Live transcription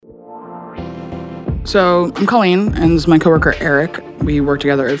So I'm Colleen, and this is my coworker Eric. We work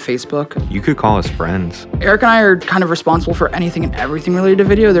together at Facebook. You could call us friends. Eric and I are kind of responsible for anything and everything related to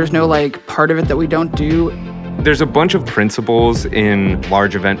video. There's no part of it that we don't do. There's a bunch of principles in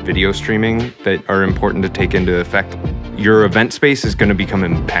large event video streaming that are important to take into effect. Your event space is going to become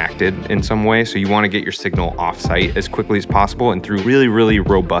impacted in some way, so you want to get your signal off-site as quickly as possible and through really, really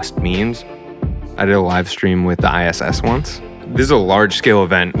robust means. I did a live stream with the ISS once. This is a large-scale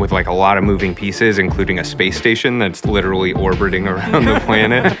event with a lot of moving pieces, including a space station that's literally orbiting around the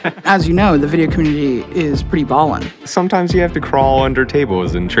planet. As you know, the video community is pretty ballin'. Sometimes you have to crawl under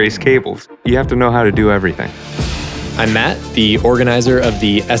tables and trace cables. You have to know how to do everything. I'm Matt, the organizer of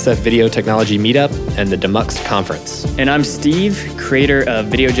the SF Video Technology Meetup and the Demuxed Conference. And I'm Steve, creator of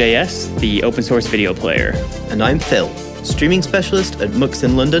Video.js, the open source video player. And I'm Phil, streaming specialist at Mux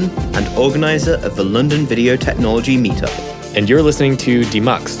in London and organizer of the London Video Technology Meetup. And you're listening to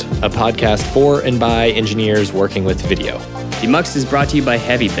Demuxed, a podcast for and by engineers working with video. Demuxed is brought to you by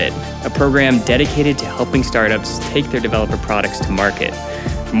HeavyBit, a program dedicated to helping startups take their developer products to market.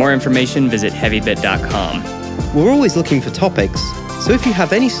 For more information, visit heavybit.com. We're always looking for topics, so if you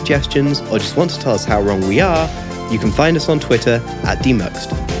have any suggestions or just want to tell us how wrong we are, you can find us on Twitter at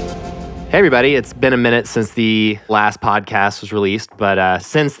Demuxed. Hey everybody, it's been a minute since the last podcast was released, but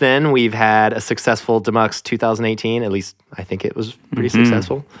since then we've had a successful Demuxed 2018, at least I think it was pretty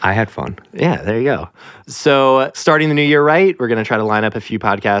successful. I had fun. Yeah, there you go. So starting the new year right, we're going to try to line up a few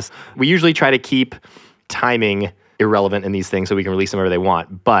podcasts. We usually try to keep timing irrelevant in these things so we can release them whenever they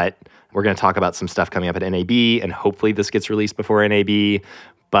want, but we're going to talk about some stuff coming up at NAB, and hopefully this gets released before NAB.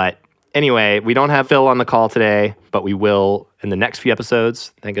 But anyway, we don't have Phil on the call today, but we will in the next few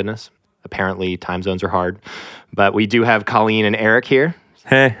episodes, thank goodness. Apparently, time zones are hard. But we do have Colleen and Eric here.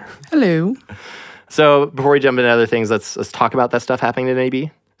 Hey. Hello. So before we jump into other things, let's talk about that stuff happening at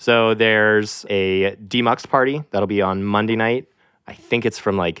NAB. So there's a Demuxed party. That'll be on Monday night. I think it's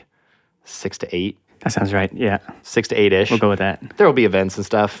from 6 to 8. That sounds right, yeah. 6 to 8-ish. We'll go with that. There will be events and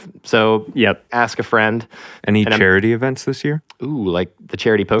stuff. So ask a friend. Any charity events this year? Ooh, like the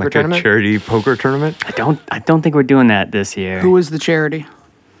charity poker tournament? A charity poker tournament? I don't think we're doing that this year. Who was the charity?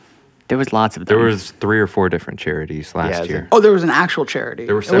 There was lots of them. There was 3 or 4 different charities last year. Oh, there was an actual charity.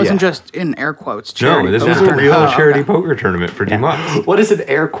 It wasn't just in air quotes charity. No, this was a real charity poker tournament for Demuxed. What is an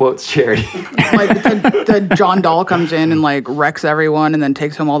air quotes charity? the John Dahl comes in and wrecks everyone and then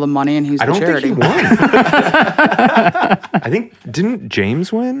takes home all the money and he's the charity. I don't think he won. I think, didn't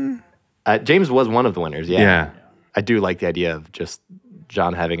James win? James was one of the winners, Yeah. I do like the idea of just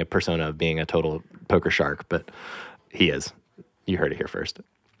John having a persona of being a total poker shark, but he is. You heard it here first.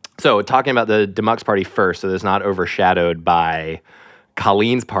 So talking about the Demuxed party first, so that it's not overshadowed by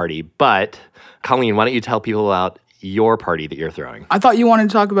Colleen's party. But Colleen, why don't you tell people about your party that you're throwing? I thought you wanted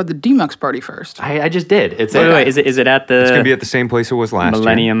to talk about the Demuxed party first. I just did. Wait, is it at the... It's going to be at the same place it was last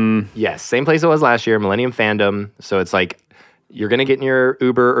Millennium... year. Yes, same place it was last year, Millennium Fandom. So it's you're going to get in your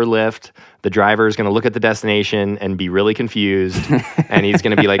Uber or Lyft. The driver is going to look at the destination and be really confused. And he's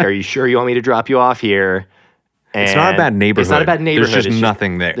going to be like, are you sure you want me to drop you off here? And it's not a bad neighborhood. It's not a bad neighborhood. There's just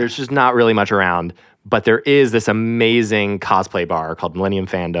nothing there. There's just not really much around. But there is this amazing cosplay bar called Millennium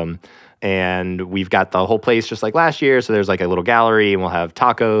Fandom. And we've got the whole place just like last year. So there's a little gallery and we'll have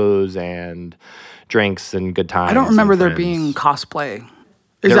tacos and drinks and good times. I don't remember there being cosplay.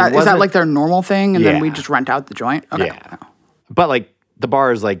 Is that their normal thing and then we just rent out the joint? Okay. Yeah. But the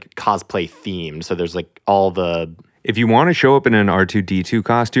bar is cosplay themed. So there's all the... If you want to show up in an R2-D2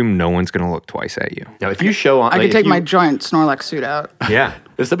 costume, no one's going to look twice at you. Now, if you show on... I could take my giant Snorlax suit out. Yeah.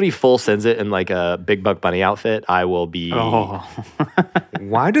 If somebody full sends it in a Big Buck Bunny outfit, I will be... Oh.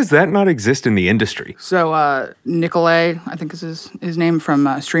 Why does that not exist in the industry? So Nikolay, I think is his name from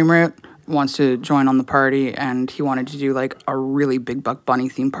Streamroot, wants to join on the party, and he wanted to do a really Big Buck Bunny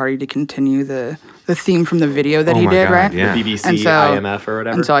themed party to continue the theme from the video that he did, God, right? Yeah. The BBC, IMF, or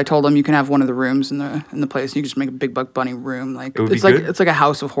whatever. And so I told him you can have one of the rooms in the place. You can just make a Big Buck Bunny room. It's good. It's like a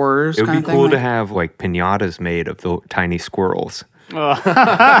House of Horrors kind of thing. It would be cool to have piñatas made of the tiny squirrels.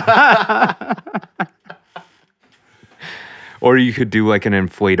 Or you could do an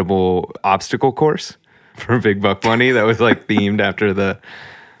inflatable obstacle course for Big Buck Bunny that was themed after the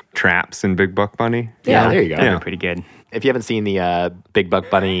traps in Big Buck Bunny. Yeah, there you go. That'd be pretty good. If you haven't seen the Big Buck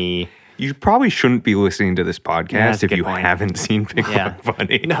Bunny... You probably shouldn't be listening to this podcast that's a if good you point. haven't seen Big Buck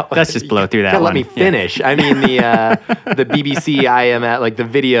Bunny. No, Let's just blow through that one. Let me finish. Yeah. I mean, the BBC IMF, the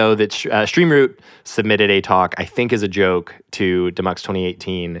video that Streamroot submitted a talk, I think is a joke to Demuxed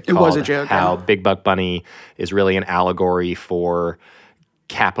 2018. It was a joke. How Big Buck Bunny is really an allegory for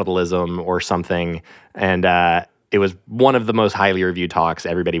capitalism or something. And it was one of the most highly reviewed talks.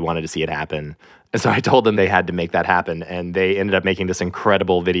 Everybody wanted to see it happen. And so I told them they had to make that happen. And they ended up making this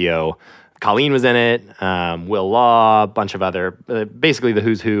incredible video. Colleen was in it, Will Law, a bunch of other, basically the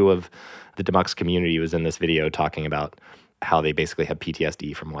who's who of the Demuxed community was in this video talking about how they basically have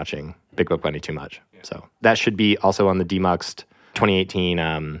PTSD from watching Big Book Bunny too much. So that should be also on the Demuxed 2018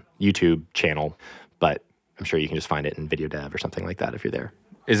 YouTube channel, but I'm sure you can just find it in video dev or something like that if you're there.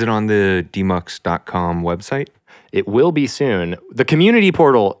 Is it on the demuxed.com website? It will be soon. The community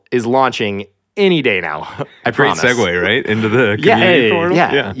portal is launching any day now. I Great promise. segue, right? Into the community portal?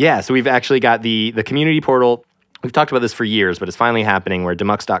 Yeah. So we've actually got the community portal. We've talked about this for years, but it's finally happening where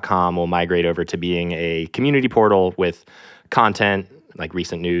Demuxed.com will migrate over to being a community portal with content, like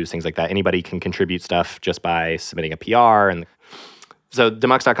recent news, things like that. Anybody can contribute stuff just by submitting a PR. And so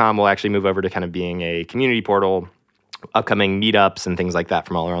Demuxed.com will actually move over to kind of being a community portal, upcoming meetups and things like that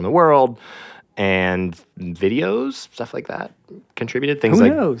from all around the world, and videos, stuff like that, contributed. Things Who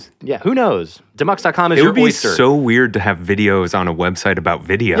like knows? Yeah, who knows? Demuxed.com is It your would be oyster. so weird to have videos on a website about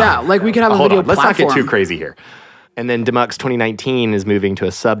video. Yeah, like we could have a Hold video on, let's platform. not get too crazy here. And then Demuxed 2019 is moving to a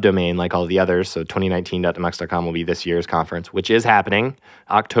subdomain like all the others. So 2019.demuxed.com will be this year's conference, which is happening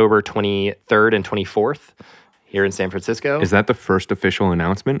October 23rd and 24th here in San Francisco. Is that the first official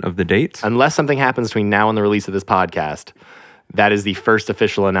announcement of the dates? Unless something happens between now and the release of this podcast, that is the first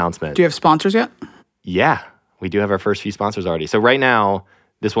official announcement. Do you have sponsors yet? Yeah, we do have our first few sponsors already. So right now,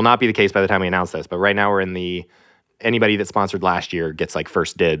 this will not be the case by the time we announce this, but right now we're in the anybody that sponsored last year gets like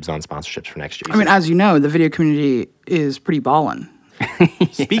first dibs on sponsorships for next year. I mean, as you know, the video community is pretty ballin'.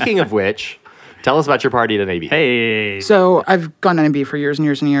 Speaking of which, tell us about your party at NAB. Hey. So I've gone to NB for years and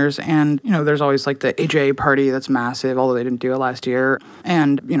years and years, and there's always like the AJ party that's massive, although they didn't do it last year,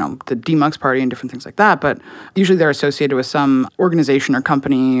 and the Demuxed party and different things like that. But usually they're associated with some organization or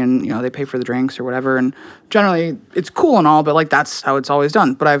company, and they pay for the drinks or whatever. And generally it's cool and all, but like that's how it's always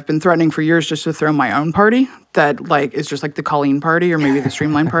done. But I've been threatening for years just to throw my own party that like is just like the Colleen party or maybe the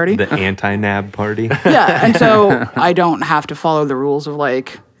Streamline party. The anti-NAB party? Yeah, and so I don't have to follow the rules of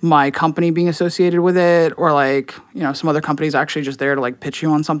like my company being associated with it, or like, some other company's actually just there to like pitch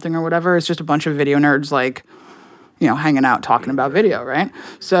you on something or whatever. It's just a bunch of video nerds like, hanging out talking about video, right?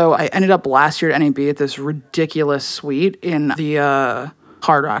 So I ended up last year at NAB at this ridiculous suite in the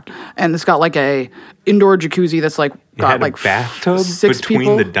Hard Rock, and it's got like a indoor jacuzzi that's like You had got like a bathtub six between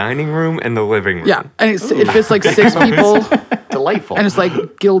people. the dining room and the living room. Yeah, and it fits like 6 people, Delightful. and it's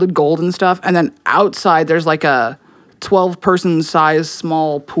like gilded gold and stuff. And then outside there's like a 12-person size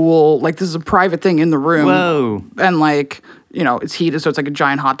small pool. Like this is a private thing in the room. Whoa. And like, it's heated, so it's like a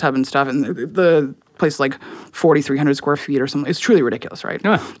giant hot tub and stuff. And the place is like 4,300 square feet or something. It's truly ridiculous, right?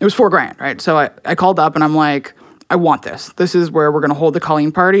 Yeah. It was $4,000, right? So I called up and I'm like, I want this. This is where we're going to hold the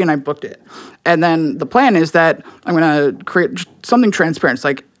Colleen party, and I booked it. And then the plan is that I'm going to create something transparent. It's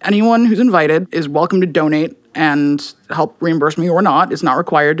like anyone who's invited is welcome to donate and help reimburse me or not. It's not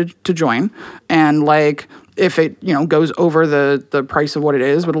required to join. And like if it goes over the price of what it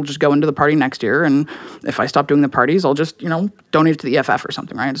is, it'll just go into the party next year. And if I stop doing the parties, I'll just donate it to the EFF or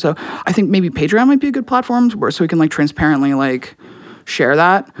something, right? So I think maybe Patreon might be a good platform so we can like transparently like share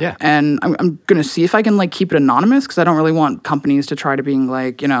that. Yeah. And I'm going to see if I can like keep it anonymous, because I don't really want companies to try to being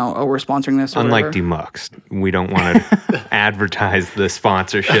like, oh, we're sponsoring this. Or Unlike whatever. Demuxed, we don't want to advertise the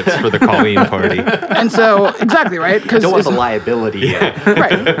sponsorships for the Colleen party. And so, exactly, right? Because don't want the liability.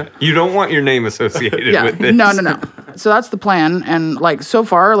 right. You don't want your name associated Yeah. with this. No. So that's the plan. And like so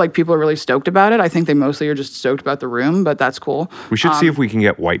far, like people are really stoked about it. I think they mostly are just stoked about the room, but that's cool. We should see if we can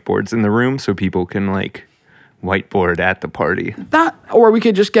get whiteboards in the room so people can like whiteboard at the party. That, or we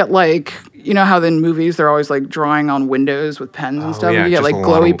could just get like, how in movies they're always like drawing on windows with pens and stuff. yeah, We get just like a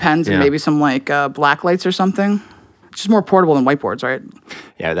lot glowy of- pens and yeah. maybe some like black lights or something. It's just more portable than whiteboards, right?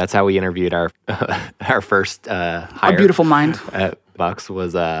 Yeah, that's how we interviewed our our first hire. A beautiful mind. At Bucks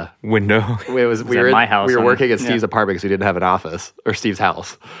was Window. we were at my house We were on- working at yeah. Steve's apartment because we didn't have an office, or Steve's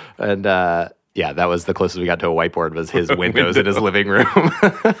house, and yeah, that was the closest we got to a whiteboard was his windows in his living room.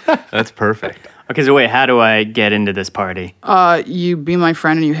 That's perfect. Okay, so wait, how do I get into this party? You be my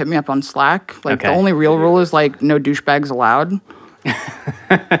friend and you hit me up on Slack. Like the Okay. only real rule is like no douchebags allowed.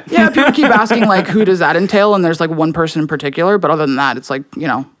 Yeah, people keep asking like who does that entail, and there's like one person in particular, but other than that, it's like,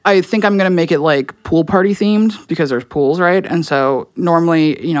 I think I'm gonna make it like pool party themed because there's pools, right? And so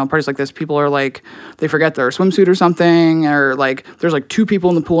normally, parties like this, people are like they forget their swimsuit or something, or like there's like 2 people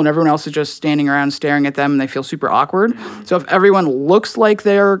in the pool and everyone else is just standing around staring at them and they feel super awkward. So if everyone looks like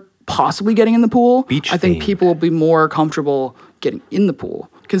they're possibly getting in the pool, Beach I think theme. people will be more comfortable getting in the pool,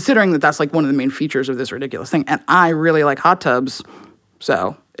 considering that that's like one of the main features of this ridiculous thing. And I really like hot tubs,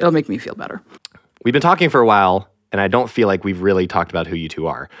 so it'll make me feel better. We've been talking for a while And I don't feel like we've really talked about who you two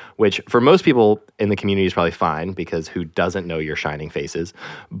are, which for most people in the community is probably fine because who doesn't know your shining faces?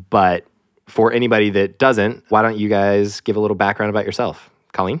 But for anybody that doesn't, why don't you guys give a little background about yourself?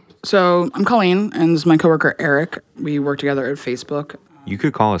 Colleen? So I'm Colleen, and this is my coworker, Eric. We work together at Facebook. You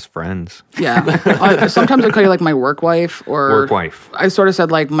could call us friends. Yeah. Sometimes I call you like my work wife or Work wife. I sort of said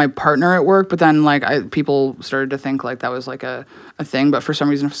like my partner at work, but then like people started to think like that was like a thing. But for some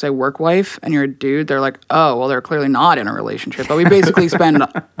reason, if I say work wife and you're a dude, they're like, oh, well, they're clearly not in a relationship. But we basically spend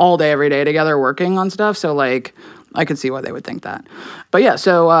all day, every day together working on stuff. So like I could see why they would think that. But yeah,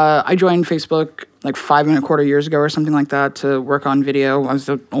 so I joined Facebook like 5.25 years ago or something like that to work on video. I was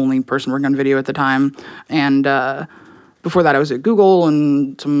the only person working on video at the time. And before that, I was at Google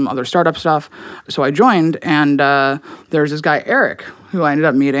and some other startup stuff. So I joined, and there's this guy, Eric, who I ended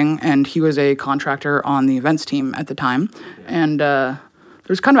up meeting, and he was a contractor on the events team at the time. And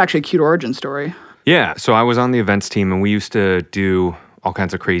there's kind of actually a cute origin story. Yeah, so I was on the events team, and we used to do all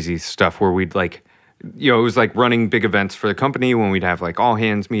kinds of crazy stuff where we'd like, it was like running big events for the company when we'd have like all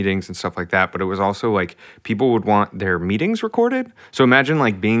hands meetings and stuff like that. But it was also like people would want their meetings recorded. So imagine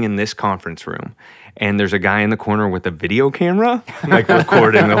like being in this conference room and there's a guy in the corner with a video camera like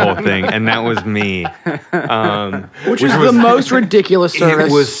recording the whole thing. And that was me. Which is the most ridiculous service.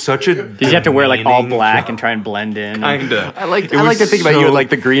 It was such a Did you have to wear like all black and try and blend in? Kinda. I like to think about you in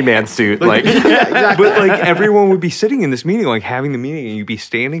like the Green Man suit. Like, Yeah, exactly. But like everyone would be sitting in this meeting, like having the meeting, and you'd be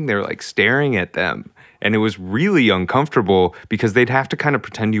standing there like staring at them. And it was really uncomfortable because they'd have to kind of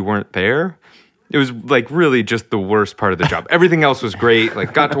pretend you weren't there. It was like really just the worst part of the job. Everything else was great.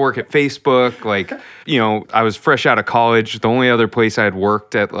 Like got to work at Facebook. Like, I was fresh out of college. The only other place I had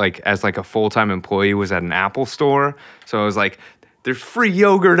worked at like as like a full-time employee was at an Apple store. So I was like, there's free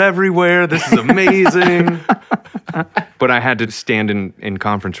yogurt everywhere. This is amazing. But I had to stand in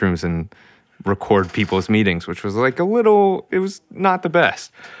conference rooms and record people's meetings, which was like it was not the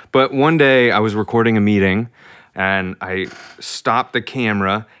best. But one day I was recording a meeting and I stopped the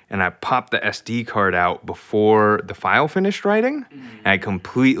camera and I popped the SD card out before the file finished writing. And I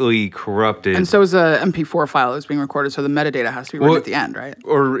completely corrupted. And so is a MP4 file that was being recorded, so the metadata has to be written at the end, right?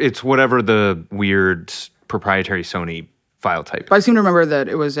 Or it's whatever the weird proprietary Sony file type. But I seem to remember that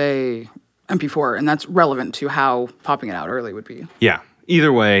it was a MP4, and that's relevant to how popping it out early would be. Yeah.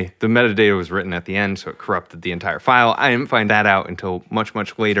 Either way, the metadata was written at the end, so it corrupted the entire file. I didn't find that out until much,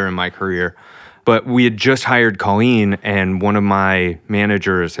 much later in my career. But we had just hired Colleen, and one of my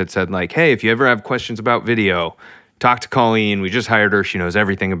managers had said, like, hey, if you ever have questions about video, talk to Colleen. We just hired her. She knows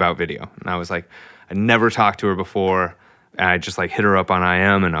everything about video. And I was like, I never talked to her before. And I just like hit her up on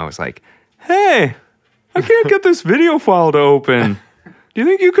IM, and I was like, hey, I can't get this video file to open. Do you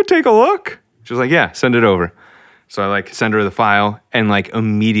think you could take a look? She was like, yeah, send it over. So I like send her the file, and like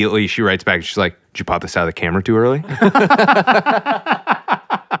immediately she writes back. She's like, did you pop this out of the camera too early?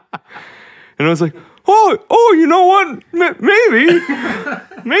 And I was like, oh, you know what? Maybe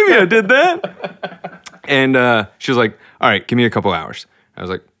I did that. And she was like, all right, give me a couple hours. I was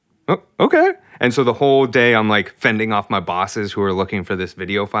like, oh, okay. And so the whole day I'm like fending off my bosses who are looking for this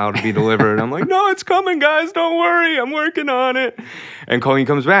video file to be delivered. I'm like, no, it's coming, guys. Don't worry. I'm working on it. And Colleen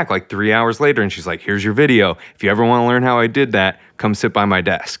comes back like 3 hours later and she's like, here's your video. If you ever want to learn how I did that, come sit by my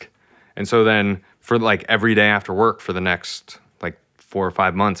desk. And so then for like every day after work for the next like 4 or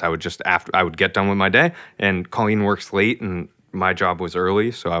 5 months, I would get done with my day. And Colleen works late and my job was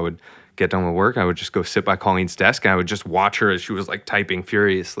early. So I would get done with work, I would just go sit by Colleen's desk and I would just watch her as she was like typing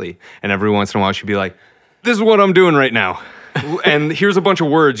furiously. And every once in a while she'd be like, this is what I'm doing right now. And here's a bunch of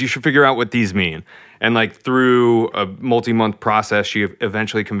words. You should figure out what these mean. And like through a multi-month process, she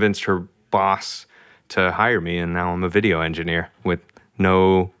eventually convinced her boss to hire me. And now I'm a video engineer with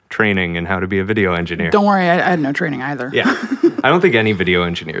no training in how to be a video engineer. Don't worry, I had no training either. Yeah. I don't think any video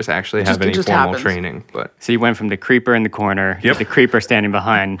engineers actually have any formal happens. training. But So you went from the creeper in the corner to the creeper standing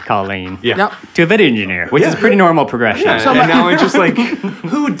behind Colleen Yep. to a video engineer, which is a pretty normal progression. yeah, and now I'm just like,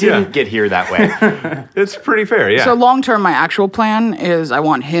 who didn't get here that way? it's pretty fair, yeah. So long term, my actual plan is I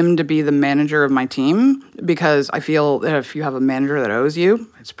want him to be the manager of my team because I feel that if you have a manager that owes you,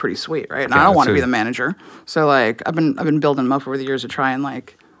 it's pretty sweet, right? And I don't want to be the manager. So like I've been building him up over the years to try and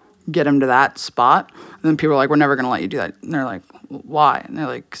like get him to that spot. And then people are like, we're never going to let you do that. And they're like, why? And they're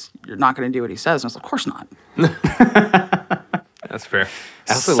like, you're not going to do what he says. And I was like, of course not. That's fair.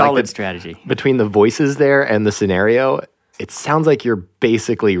 Solid strategy. Between the voices there and the scenario, it sounds like you're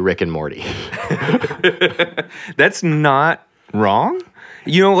basically Rick and Morty. That's not wrong.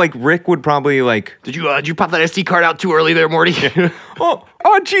 You know, like Rick would probably like, Did you pop that SD card out too early there, Morty?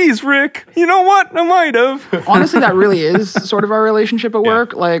 geez, Rick, you know what? I might have. Honestly, that really is sort of our relationship at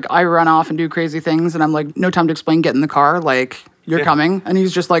work. Like, I run off and do crazy things, and I'm like, no time to explain, get in the car. Like, you're coming. And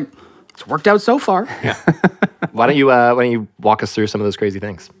he's just like, it's worked out so far. Yeah. Why don't you walk us through some of those crazy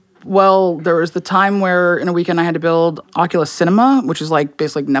things? Well, there was the time where in a weekend I had to build Oculus Cinema, which is like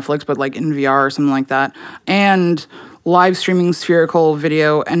basically Netflix, but like in VR or something like that, and live streaming spherical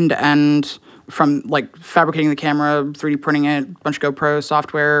video end to end from like fabricating the camera, 3D printing it, bunch of GoPro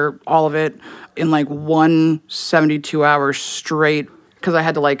software, all of it in like 172 hours straight because I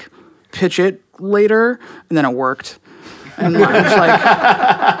had to like pitch it later and then it worked. And I was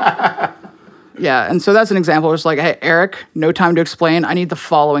like, yeah. And so that's an example. It's like, hey, Eric, no time to explain. I need the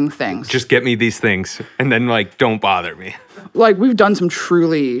following things. Just get me these things and then like, don't bother me. Like we've done some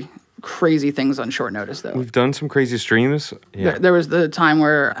truly crazy things on short notice, though. We've done some crazy streams. Yeah. There was the time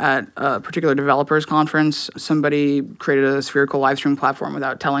where at a particular developers conference, somebody created a spherical live stream platform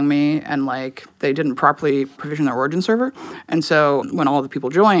without telling me, and like they didn't properly provision their origin server. And so when all the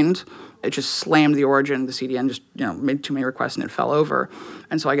people joined, it just slammed the origin. The CDN just made too many requests and it fell over.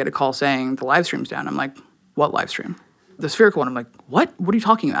 And so I get a call saying the live stream's down. I'm like, what live stream? The spherical one. I'm like, what? What are you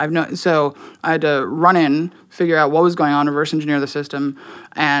talking about? So I had to run in, figure out what was going on, reverse engineer the system,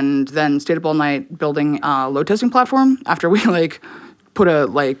 and then stayed up all night building a load testing platform after we like put a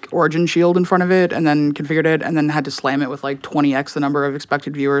like origin shield in front of it and then configured it and then had to slam it with like 20x the number of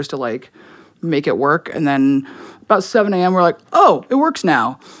expected viewers to like make it work. And then about 7 a.m. we're like, oh, it works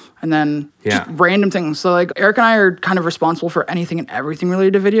now. And then just random things. So like Eric and I are kind of responsible for anything and everything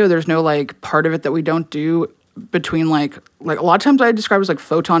related to video. There's no like part of it that we don't do between like a lot of times I describe it as like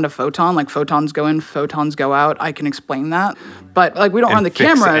photon to photon, like photons go in, photons go out. I can explain that. But like we don't run the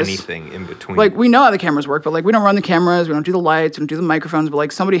cameras. Anything in between. Like we know how the cameras work, but like we don't run the cameras, we don't do the lights, we don't do the microphones, but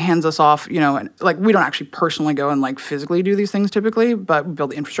like somebody hands us off, and like we don't actually personally go and like physically do these things typically, but we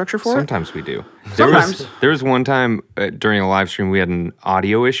build the infrastructure for Sometimes we do. Sometimes. There was one time during a live stream we had an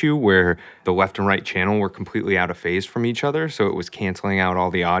audio issue where the left and right channel were completely out of phase from each other, so it was canceling out all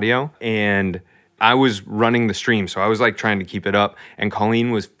the audio. And I was running the stream, so I was like trying to keep it up, and Colleen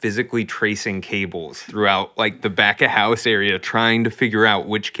was physically tracing cables throughout like the back of house area, trying to figure out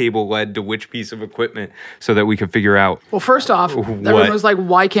which cable led to which piece of equipment so that we could figure out. Well, first off, everyone was like,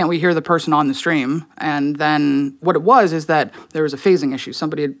 why can't we hear the person on the stream? And then what it was is that there was a phasing issue.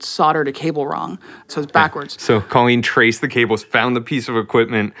 Somebody had soldered a cable wrong, so it's backwards. Yeah. So Colleen traced the cables, found the piece of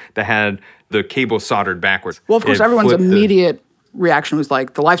equipment that had the cable soldered backwards. Well, of course, everyone's immediate reaction was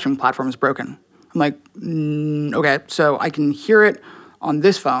like, the live stream platform is broken. I'm like, okay, so I can hear it on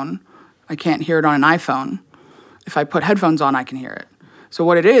this phone. I can't hear it on an iPhone. If I put headphones on, I can hear it. So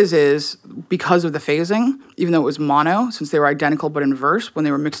what it is because of the phasing, even though it was mono, since they were identical but inverse, when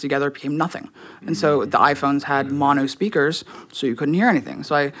they were mixed together, it became nothing. And so the iPhones had mono speakers, so you couldn't hear anything.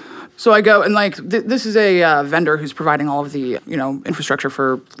 So I go, and like, this is a vendor who's providing all of the, infrastructure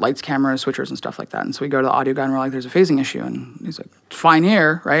for lights, cameras, switchers, and stuff like that. And so we go to the audio guy, and we're like, there's a phasing issue. And he's like, fine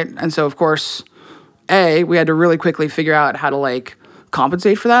here, right? And so, of course, we had to really quickly figure out how to, like,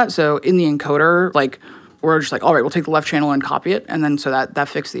 compensate for that. So in the encoder, like, we're just like, all right, we'll take the left channel and copy it. And then so that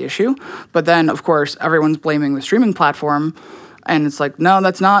fixed the issue. But then, of course, everyone's blaming the streaming platform. And it's like, no,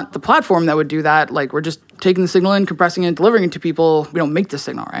 that's not the platform that would do that. Like, we're just taking the signal in, compressing it, delivering it to people. We don't make the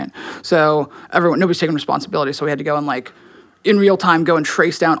signal, right? So nobody's taking responsibility. So we had to go and, like, in real time, go and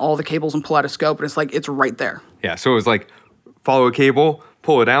trace down all the cables and pull out a scope. And it's like, it's right there. Yeah, so it was like, follow a cable,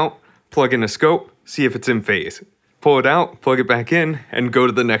 pull it out, plug in a scope, see if it's in phase. Pull it out, plug it back in, and go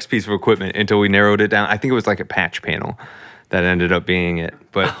to the next piece of equipment until we narrowed it down. I think it was like a patch panel that ended up being it.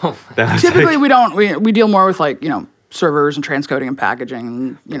 But that was typically we deal more with like, servers and transcoding and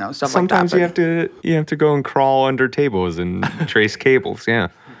packaging and, stuff sometimes like that. Sometimes you have to go and crawl under tables and trace cables, yeah.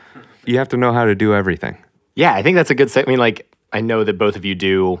 You have to know how to do everything. Yeah, I think that's a good set. I mean, like, I know that both of you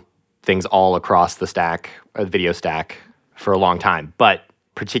do things all across the stack, or the video stack, for a long time, but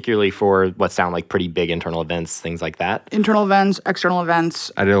particularly for what sound like pretty big internal events, things like that. Internal events, external events.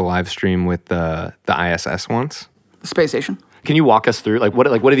 I did a live stream with the ISS once. The space station. Can you walk us through,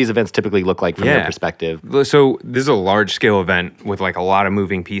 what do these events typically look like from your perspective? So this is a large-scale event with like a lot of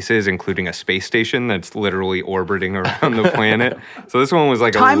moving pieces, including a space station that's literally orbiting around the planet. So this one was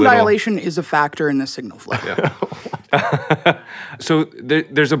like time dilation is a factor in the signal flow. Yeah. So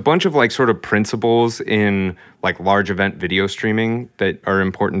there's a bunch of like sort of principles in like large event video streaming that are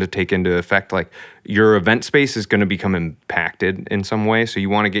important to take into effect. Like your event space is going to become impacted in some way. So you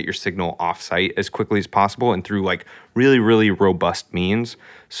want to get your signal off-site as quickly as possible and through like really, really robust means.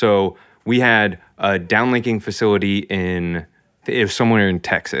 So we had a downlinking facility in It was somewhere in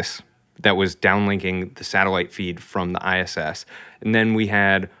Texas that was downlinking the satellite feed from the ISS. And then we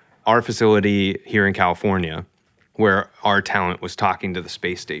had our facility here in California where our talent was talking to the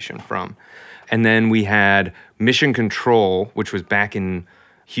space station from. And then we had Mission Control, which was back in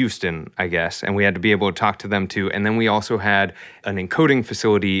Houston, I guess, and we had to be able to talk to them too. And then we also had an encoding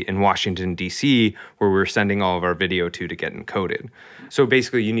facility in Washington, D.C., where we were sending all of our video to get encoded. So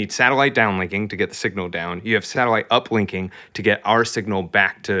basically, you need satellite downlinking to get the signal down. You have satellite uplinking to get our signal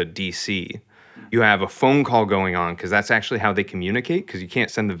back to D.C. You have a phone call going on, because that's actually how they communicate, because you can't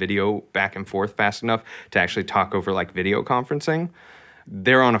send the video back and forth fast enough to actually talk over like video conferencing.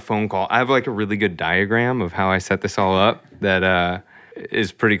 They're on a phone call. I have like a really good diagram of how I set this all up that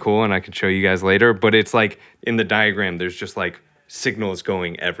is pretty cool, and I could show you guys later. But it's like in the diagram, there's just like signals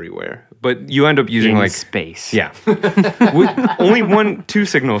going everywhere. But you end up using in like space. Yeah, only 2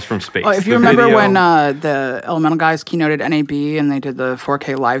 signals from space. If you remember when the Elemental guys keynoted NAB and they did the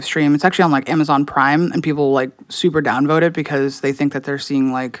 4K live stream, it's actually on like Amazon Prime, and people like super downvote it because they think that they're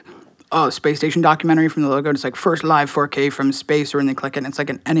seeing like space station documentary from the logo. It's like first live 4K from space, or when they click it, and it's like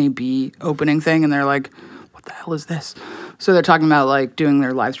an NAB opening thing, and they're like, what the hell is this? So they're talking about like doing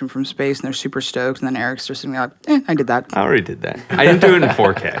their live stream from space, and they're super stoked. And then Eric's just sitting there like, I did that. I already did that. I didn't do it in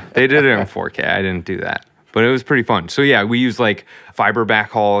 4K. They did it in 4K. I didn't do that. But it was pretty fun. So yeah, we use like fiber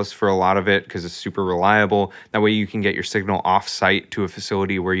backhauls for a lot of it because it's super reliable. That way you can get your signal off-site to a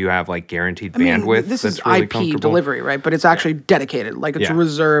facility where you have like guaranteed bandwidth. This that's is really IP delivery, right? But it's actually dedicated. Like it's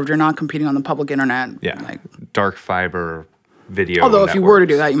reserved. You're not competing on the public internet. Yeah, like, dark fiber video. Although if you were to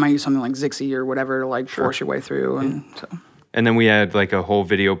do that, you might use something like Zixi or whatever to like force your way through. And so. And then we had like a whole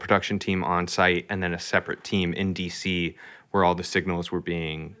video production team on site, and then a separate team in DC where all the signals were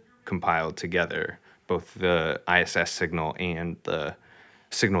being compiled together, both the ISS signal and the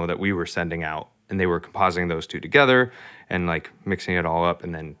signal that we were sending out. And they were compositing those two together and like mixing it all up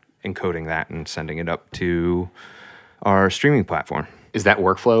and then encoding that and sending it up to our streaming platform. Is that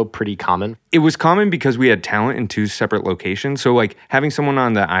workflow pretty common? It was common because we had talent in 2 separate locations. So like having someone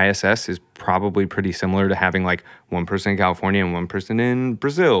on the ISS is probably pretty similar to having like one person in California and one person in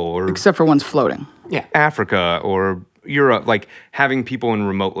Brazil, or except for one's floating. Yeah. Africa or Europe. Like having people in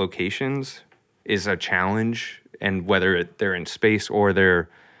remote locations is a challenge, and whether they're in space or they're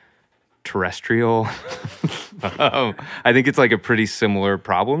terrestrial, I think it's like a pretty similar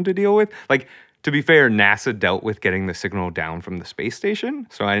problem to deal with. Like, to be fair, NASA dealt with getting the signal down from the space station,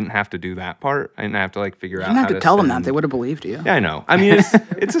 so I didn't have to do that part. I didn't have to like figure out how to You didn't have to tell them that. They would have believed you. Yeah, I know. I mean,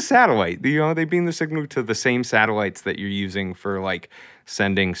 it's a satellite. You know, they beam the signal to the same satellites that you're using for like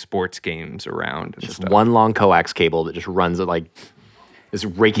sending sports games around and Just stuff. one long coax cable that just runs it like is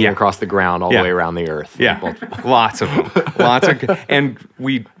raking across the ground all the way around the Earth. Yeah, lots of them. And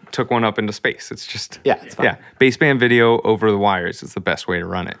we took one up into space. It's just, it's fine. Yeah, baseband video over the wires is the best way to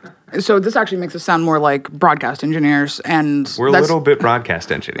run it. So this actually makes us sound more like broadcast engineers, and We're a little bit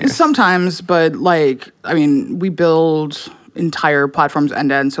broadcast engineers. Sometimes, but like, I mean, we build entire platforms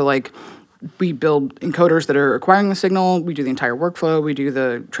end to end. So like, we build encoders that are acquiring the signal. We do the entire workflow. We do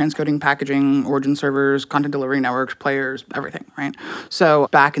the transcoding, packaging, origin servers, content delivery networks, players, everything, right? So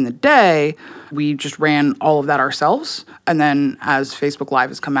back in the day, we just ran all of that ourselves. And then as Facebook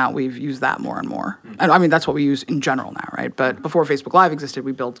Live has come out, we've used that more and more. And I mean, that's what we use in general now, right? But before Facebook Live existed,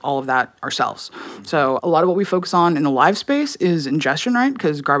 we built all of that ourselves. So a lot of what we focus on in the live space is ingestion, right?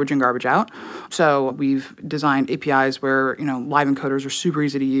 Because garbage in, garbage out. So we've designed APIs where, you know, live encoders are super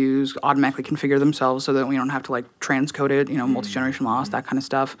easy to use, automatically configure themselves so that we don't have to like transcode it, you know, multi-generation loss, that kind of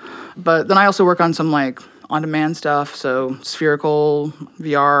stuff. But then I also work on some like on-demand stuff, so spherical,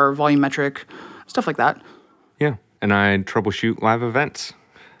 VR, volumetric, stuff like that. Yeah, and I troubleshoot live events,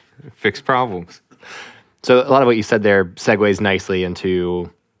 fix problems. So a lot of what you said there segues nicely into,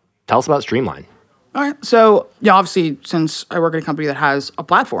 tell us about Streamline. All right. So, yeah, obviously, since I work at a company that has a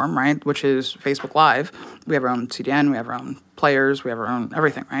platform, right, which is Facebook Live, we have our own CDN, we have our own players, we have our own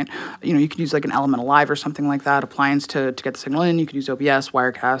everything, right? You know, you could use like an Elemental Live or something like that, appliance to get the signal in. You could use OBS,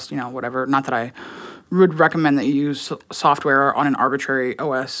 Wirecast, you know, whatever. Not that I would recommend that you use software on an arbitrary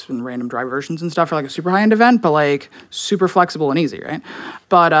OS and random drive versions and stuff for like a super high-end event, but like super flexible and easy, right?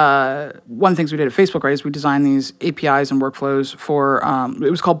 But one of the things we did at Facebook, right, is we designed these APIs and workflows for, it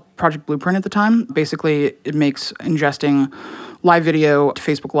was called Project Blueprint at the time. Basically, it makes ingesting live video to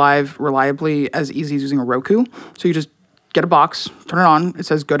Facebook Live reliably as easy as using a Roku. So you just get a box, turn it on, it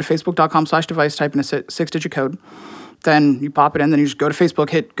says go to facebook.com/device, type in a 6-digit code. Then you pop it in, then you just go to Facebook,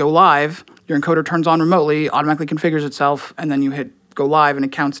 hit go live, your encoder turns on remotely, automatically configures itself, and then you hit go live and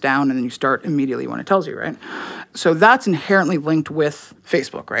it counts down and then you start immediately when it tells you, right? So that's inherently linked with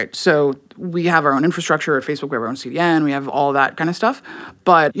Facebook, right? So we have our own infrastructure at Facebook, we have our own CDN, we have all that kind of stuff.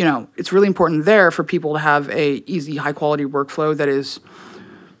 But, it's really important there for people to have a easy, high quality workflow that is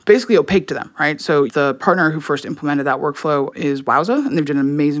basically opaque to them, right? So the partner who first implemented that workflow is Wowza, and they've done an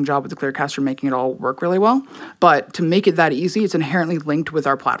amazing job with the Clearcaster making it all work really well. But to make it that easy, it's inherently linked with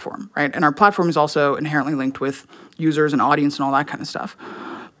our platform, right? And our platform is also inherently linked with users and audience and all that kind of stuff.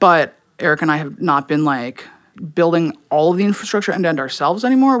 But Eric and I have not been building all of the infrastructure end-to-end ourselves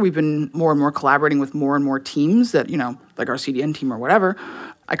anymore. We've been more and more collaborating with more and more teams that, like our CDN team or whatever.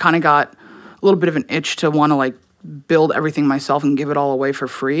 I kind of got a little bit of an itch to want to build everything myself and give it all away for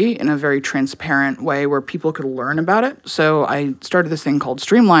free in a very transparent way where people could learn about it. So I started this thing called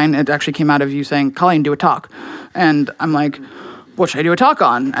Streamline. It actually came out of you saying, Colleen, do a talk. And I'm like, what should I do a talk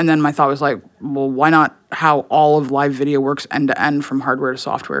on? And then my thought was well, why not how all of live video works end to end from hardware to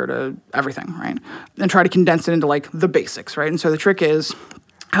software to everything, right? And try to condense it into the basics, right? And so the trick is,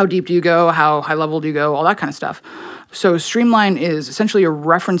 how deep do you go? How high level do you go? All that kind of stuff. So Streamline is essentially a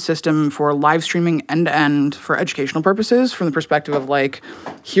reference system for live streaming end-to-end for educational purposes from the perspective of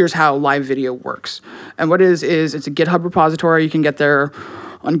here's how live video works. And what it is it's a GitHub repository. You can get there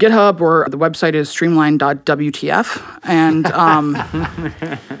on GitHub, or the website is streamline.wtf. And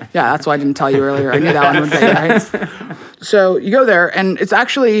yeah, that's why I didn't tell you earlier. I knew that one would be right. So you go there, and it's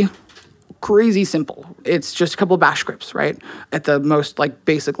actually crazy simple. It's just a couple of bash scripts, right? At the most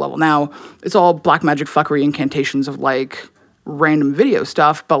basic level. Now, it's all black magic fuckery incantations of random video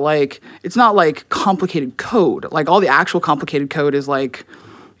stuff, but it's not complicated code. All the actual complicated code is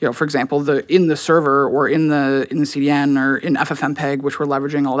for example, in the server or in the CDN or in FFmpeg, which we're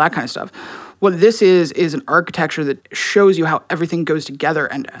leveraging, all that kind of stuff. What this is an architecture that shows you how everything goes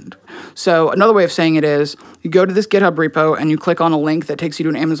together end to end. So another way of saying it is, you go to this GitHub repo and you click on a link that takes you to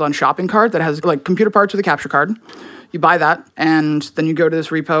an Amazon shopping cart that has computer parts with a capture card. You buy that, and then you go to this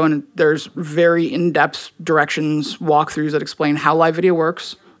repo, and there's very in-depth directions, walkthroughs that explain how live video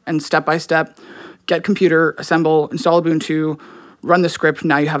works, and step-by-step, get computer, assemble, install Ubuntu, run the script,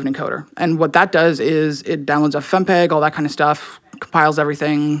 now you have an encoder. And what that does is it downloads FFmpeg, all that kind of stuff, compiles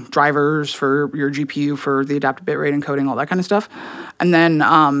everything, drivers for your GPU for the adaptive bitrate encoding, all that kind of stuff. And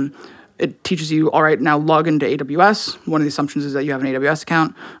then it teaches you, all right, now log into AWS. One of the assumptions is that you have an AWS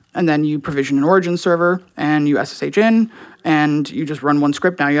account. And then you provision an origin server, and you SSH in, and you just run one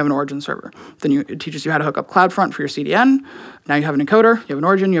script. Now you have an origin server. Then it teaches you how to hook up CloudFront for your CDN. Now you have an encoder, you have an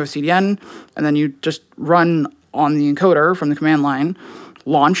origin, you have a CDN, and then you just run on the encoder from the command line,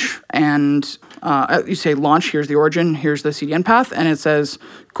 launch, and you say launch, here's the origin, here's the CDN path, and it says,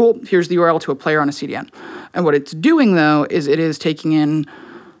 cool, here's the URL to a player on a CDN. And what it's doing, though, is it is taking in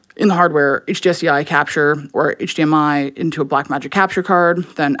the hardware, HDSCI capture or HDMI into a Blackmagic capture card,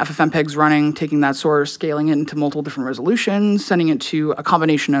 then FFmpeg's running, taking that source, scaling it into multiple different resolutions, sending it to a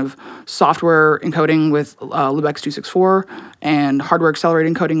combination of software encoding with libx264 and hardware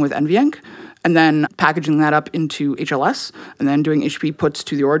accelerated encoding with NVENC, and then packaging that up into HLS, and then doing HTTP puts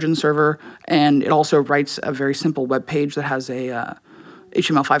to the origin server. And it also writes a very simple web page that has a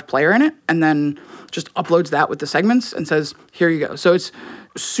HTML5 player in it, and then just uploads that with the segments and says, here you go. So it's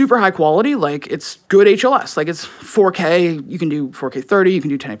super high quality, it's good HLS. It's 4K, you can do 4K 30, you can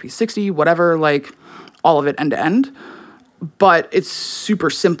do 1080p 60, whatever, all of it end to end. But it's super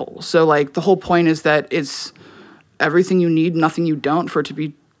simple. So the whole point is that it's everything you need, nothing you don't, for it to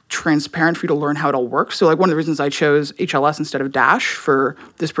be transparent for you to learn how it all works. So one of the reasons I chose HLS instead of Dash for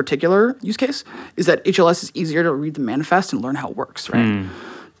this particular use case is that HLS is easier to read the manifest and learn how it works, right?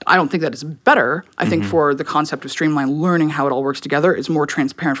 I don't think that it's better. I think for the concept of Streamline, learning how it all works together is more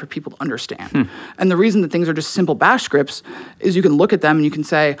transparent for people to understand. And the reason that things are just simple bash scripts is you can look at them and you can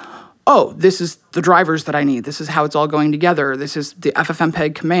say, oh, this is the drivers that I need. This is how it's all going together. This is the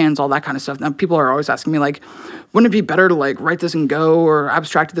FFmpeg commands, all that kind of stuff. Now, people are always asking me, wouldn't it be better to, write this in Go or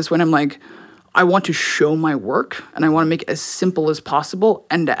abstract it this way? And I'm I want to show my work, and I want to make it as simple as possible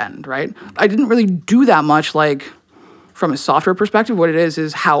end to end, right? I didn't really do that much, from a software perspective. What it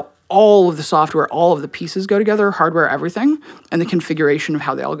is how all of the software, all of the pieces go together, hardware, everything, and the configuration of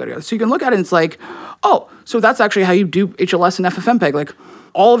how they all go together. So you can look at it and it's oh, so that's actually how you do HLS and FFmpeg.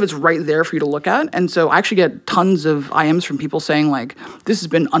 All of it's right there for you to look at. And so I actually get tons of IMs from people saying, this has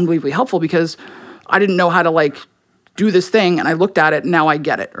been unbelievably helpful because I didn't know how to, do this thing, and I looked at it, and now I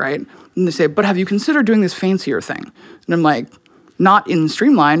get it, right? And they say, but have you considered doing this fancier thing? And I'm not in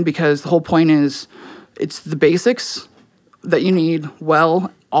Streamline, because the whole point is it's the basics that you need,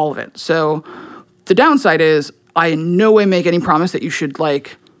 all of it. So the downside is I in no way make any promise that you should,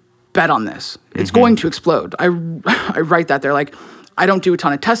 bet on this. It's going to explode. I write that there, I don't do a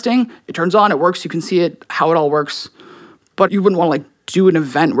ton of testing. It turns on, it works, you can see it, how it all works. But you wouldn't want to like do an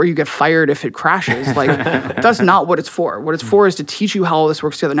event where you get fired if it crashes. Like, that's not what it's for. What it's for is to teach you how all this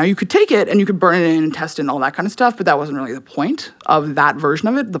works together. Now, you could take it and you could burn it in and test it and all that kind of stuff, but that wasn't really the point of that version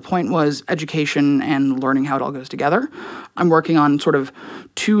of it. The point was education and learning how it all goes together. I'm working on sort of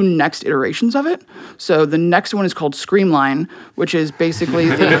 2 next iterations of it. So the next one is called Screamline, which is basically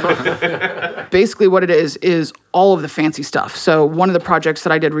basically what it is all of the fancy stuff. So one of the projects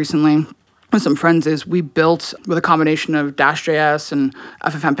that I did recently with some friends is we built, with a combination of Dash.js and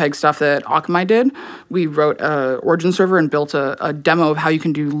FFmpeg stuff that Akamai did, we wrote an origin server and built a demo of how you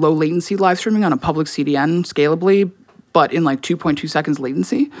can do low latency live streaming on a public CDN scalably, but in like 2.2 seconds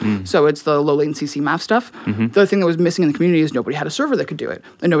latency. So it's the low latency CMAF stuff. The other thing that was missing in the community is nobody had a server that could do it,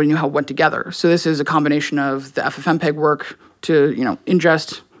 and nobody knew how it went together. So this is a combination of the FFmpeg work to,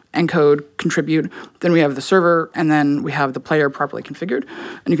 ingest, encode, contribute. Then we have the server, and then we have the player properly configured,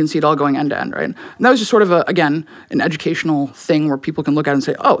 and you can see it all going end to end, right? And that was just sort of an educational thing where people can look at it and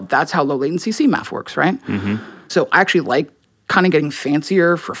say, oh, that's how low latency CMAF works, right? So I actually like kind of getting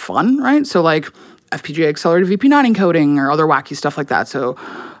fancier for fun, right? So like FPGA accelerated VP9 encoding or other wacky stuff like that. So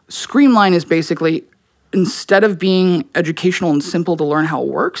Screamline is basically, instead of being educational and simple to learn how it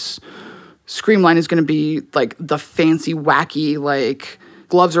works, Screamline is going to be like the fancy, wacky, like,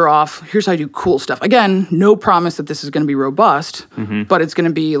 gloves are off, here's how you do cool stuff. Again, no promise that this is going to be robust, but it's going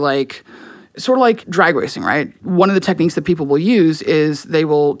to be like, sort of like drag racing, right? One of the techniques that people will use is they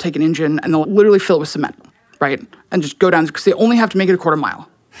will take an engine and they'll literally fill it with cement, right? And just go down, because they only have to make it a quarter mile.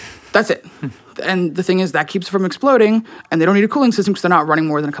 That's it. And the thing is, that keeps it from exploding, and they don't need a cooling system because they're not running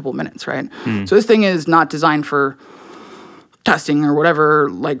more than a couple of minutes, right? So this thing is not designed for testing or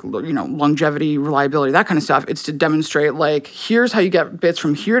whatever, like, longevity, reliability, that kind of stuff. It's to demonstrate, like, here's how you get bits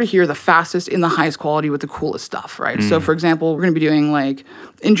from here to here the fastest in the highest quality with the coolest stuff, right? So, for example, we're going to be doing, like,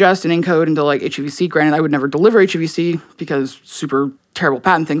 ingest and encode into, like, HEVC. Granted, I would never deliver HEVC because super terrible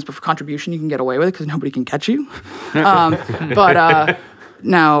patent things, but for contribution, you can get away with it because nobody can catch you.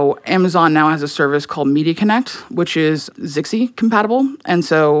 Now, Amazon now has a service called Media Connect, which is Zixi compatible. And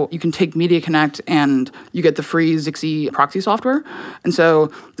so you can take Media Connect and you get the free Zixi proxy software. And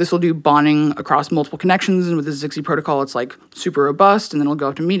so this will do bonding across multiple connections. And with the Zixi protocol, it's like super robust. And then it'll go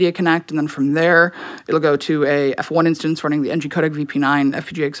up to Media Connect. And then from there, it'll go to a F1 instance running the NG codec VP9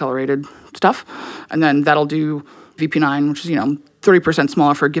 FPGA accelerated stuff. And then that'll do VP9, which is, 30%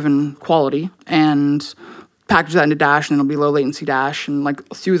 smaller for a given quality. And package that into Dash, and it'll be low latency Dash, and like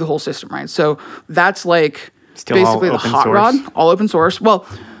through the whole system, right? So that's like Still basically the hot rod, all open source. Well,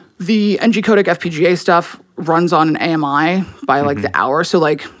 the NG codec FPGA stuff runs on an AMI by like the hour. So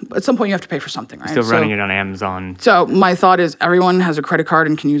like at some point you have to pay for something, right? Still running it on Amazon. So my thought is everyone has a credit card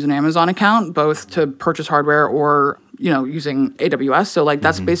and can use an Amazon account, both to purchase hardware or, using AWS. So like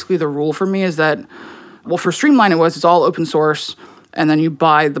that's basically the rule for me, is that, well, for Streamline it's all open source. And then you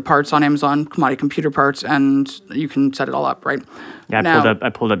buy the parts on Amazon, commodity computer parts, and you can set it all up, right? Yeah, I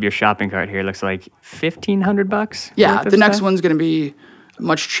pulled up your shopping cart here. It looks like $1,500. Yeah, the next one's going to be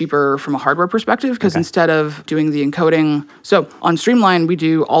much cheaper from a hardware perspective, because instead of doing the encoding, so on Streamline, we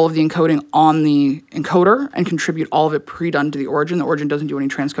do all of the encoding on the encoder and contribute all of it pre-done to the origin. The origin doesn't do any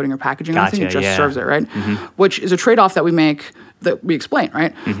transcoding or packaging or anything. It just serves it, right? Which is a trade-off that we make, that we explain,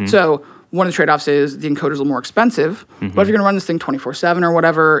 right? So one of the trade-offs is the encoder's a little more expensive, but if you're going to run this thing 24/7 or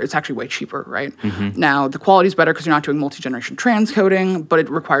whatever, it's actually way cheaper, right? Now, the quality's better because you're not doing multi-generation transcoding, but it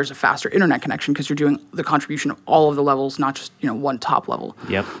requires a faster internet connection because you're doing the contribution of all of the levels, not just, one top level.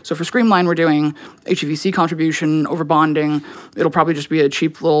 Yep. So for Screamline, we're doing HEVC contribution, over bonding. It'll probably just be a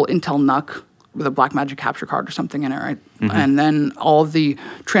cheap little Intel NUC with a Blackmagic capture card or something in it, right? And then all of the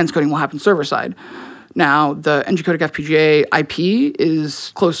transcoding will happen server-side. Now, the NG codec FPGA IP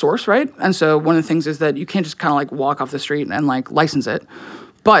is closed source, right? And so one of the things is that you can't just kind of like walk off the street and like license it.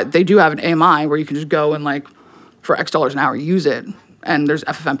 But they do have an AMI where you can just go and like, for X dollars an hour, use it. And there's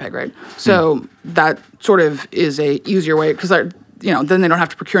FFmpeg, right? So that sort of is a easier way, because then they don't have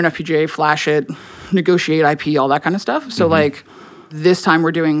to procure an FPGA, flash it, negotiate IP, all that kind of stuff. So like, this time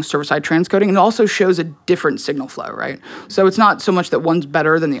we're doing server-side transcoding, and it also shows a different signal flow, right? So it's not so much that one's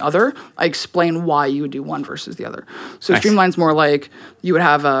better than the other. I explain why you would do one versus the other. So Streamline's more like you would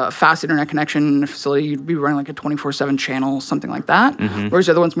have a fast internet connection in a facility. You'd be running like a 24/7 channel, something like that. Whereas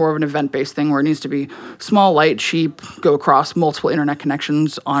the other one's more of an event-based thing where it needs to be small, light, cheap, go across multiple internet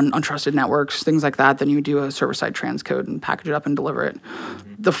connections on untrusted networks, things like that. Then you do a server-side transcode and package it up and deliver it.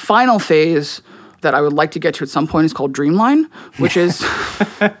 The final phase that I would like to get to at some point is called Dreamline, which is,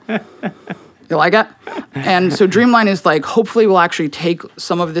 you like it? And so Dreamline is like, hopefully we'll actually take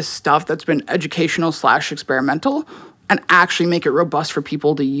some of this stuff that's been educational / experimental and actually make it robust for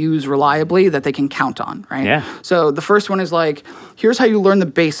people to use reliably that they can count on, right? Yeah. So the first one is like, here's how you learn the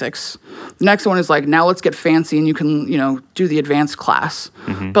basics. The next one is like, now let's get fancy and you can, do the advanced class.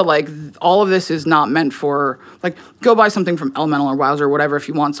 But like all of this is not meant for like, go buy something from Elemental or Wowzer or whatever if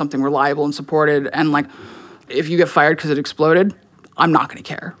you want something reliable and supported. And like, if you get fired because it exploded, I'm not going to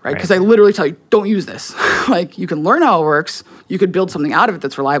care, right? Because I literally tell you, don't use this. Like, you can learn how it works. You could build something out of it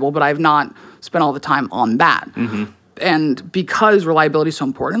that's reliable, but I've not spent all the time on that. And because reliability is so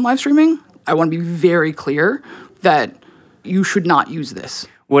important in live streaming, I want to be very clear that you should not use this.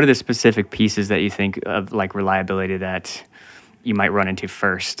 What are the specific pieces that you think of, like reliability, that you might run into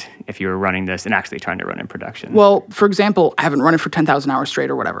first if you were running this and actually trying to run in production? Well, for example, I haven't run it for 10,000 hours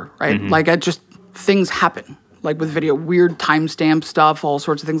straight or whatever, right? Like, things happen. Like with video, weird timestamp stuff, all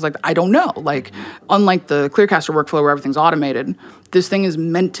sorts of things like that. I don't know. Like, unlike the Clearcaster workflow where everything's automated, this thing is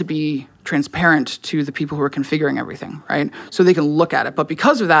meant to be transparent to the people who are configuring everything, right? So they can look at it. But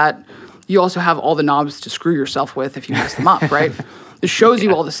because of that, you also have all the knobs to screw yourself with if you mess them up, right? It shows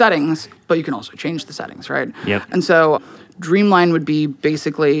you all the settings, but you can also change the settings, right? Yep. And so Dreamline would be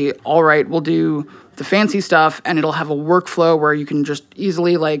basically, all right, we'll do the fancy stuff, and it'll have a workflow where you can just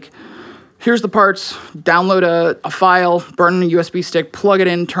easily, like, here's the parts, download a file, burn a USB stick, plug it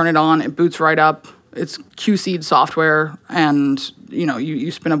in, turn it on, it boots right up. It's QC'd software, and you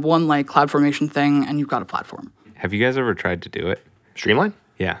spin up one like CloudFormation thing, and you've got a platform. Have you guys ever tried to do it? Streamline?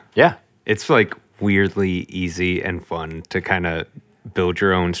 Yeah. Yeah. It's like weirdly easy and fun to kind of build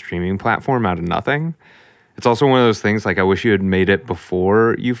your own streaming platform out of nothing. It's also one of those things, like, I wish you had made it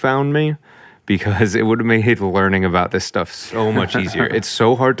before you found me, because it would have made learning about this stuff so much easier. It's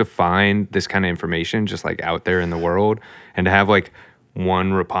so hard to find this kind of information just like out there in the world, and to have like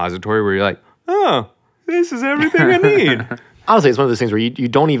one repository where you're like, oh, this is everything I need. Honestly, it's one of those things where you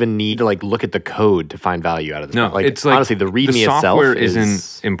don't even need to like look at the code to find value out of this. No, like, it's like, honestly, the README the itself software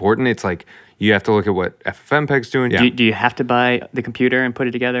isn't important. It's like you have to look at what FFmpeg's doing. Yeah. Do you have to buy the computer and put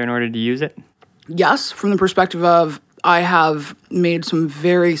it together in order to use it? Yes, from the perspective of I have made some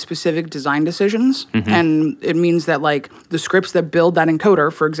very specific design decisions, and it means that like the scripts that build that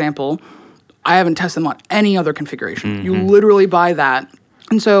encoder, for example, I haven't tested them on any other configuration. You literally buy that.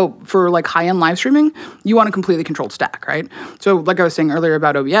 And so for like high-end live streaming, you want a completely controlled stack, right? So like I was saying earlier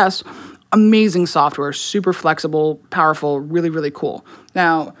about OBS, amazing software, super flexible, powerful, really, really cool.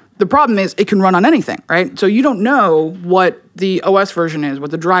 Now, the problem is it can run on anything, right? So you don't know what the OS version is,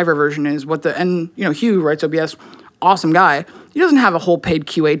 what the driver version is, Hugh writes OBS, awesome guy. He doesn't have a whole paid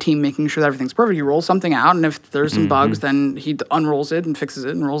QA team making sure that everything's perfect. He rolls something out, and if there's some bugs, then he unrolls it and fixes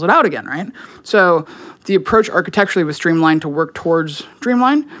it and rolls it out again, right? So the approach architecturally with Streamline to work towards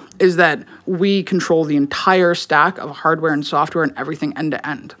Dreamline is that we control the entire stack of hardware and software and everything end to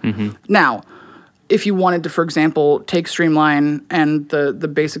end. Now, if you wanted to, for example, take Streamline and the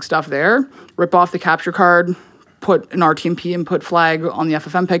basic stuff there, rip off the capture card, put an RTMP input flag on the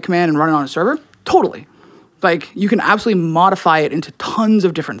FFmpeg command and run it on a server, totally. Like, you can absolutely modify it into tons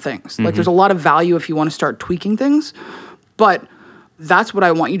of different things. Like, there's a lot of value if you want to start tweaking things. But that's what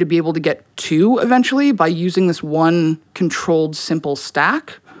I want you to be able to get to eventually by using this one controlled, simple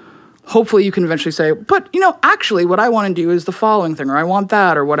stack. Hopefully you can eventually say, but, actually what I want to do is the following thing, or I want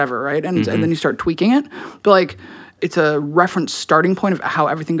that, or whatever, right? And then you start tweaking it. But, like, it's a reference starting point of how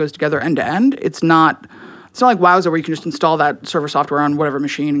everything goes together end to end. It's not like Wowzer where you can just install that server software on whatever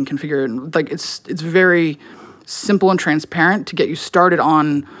machine and configure it. Like, it's very simple and transparent to get you started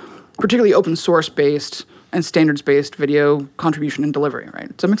on particularly open source based and standards based video contribution and delivery, right?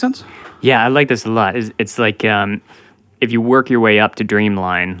 Does that make sense? Yeah, I like this a lot. It's like if you work your way up to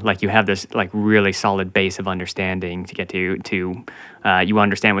Dreamline, like you have this like really solid base of understanding to get to you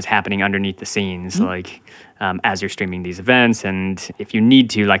understand what's happening underneath the scenes, like as you're streaming these events. And if you need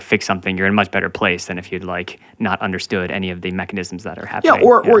to like fix something, you're in a much better place than if you'd like not understood any of the mechanisms that are happening. Yeah,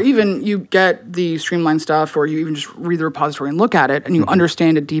 or even you get the Streamline stuff, or you even just read the repository and look at it, and you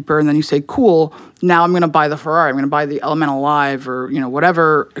understand it deeper, and then you say, cool, now I'm going to buy the Ferrari, I'm going to buy the Elemental Live, or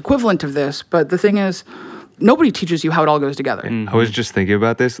whatever equivalent of this. But the thing is, nobody teaches you how it all goes together. I was just thinking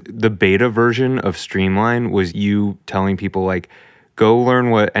about this. The beta version of Streamline was you telling people, like, go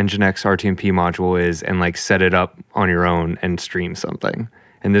learn what Nginx RTMP module is and, like, set it up on your own and stream something.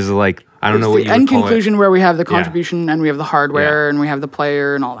 And this is, like, I don't know what you would call it. It's the end conclusion where we have the contribution and we have the hardware and we have the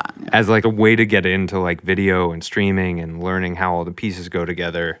player and all that. Yeah. As, like, a way to get into, like, video and streaming and learning how all the pieces go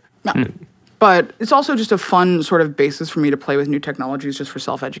together. Yeah. But it's also just a fun sort of basis for me to play with new technologies just for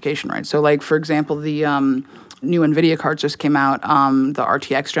self-education, right? So like, for example, the new NVIDIA cards just came out, the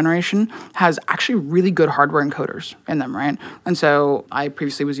RTX generation, has actually really good hardware encoders in them, right? And so I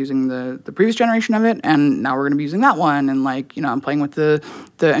previously was using the previous generation of it, and now we're going to be using that one. And like, I'm playing with the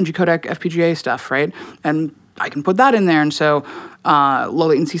NG codec FPGA stuff, right? And I can put that in there. And so low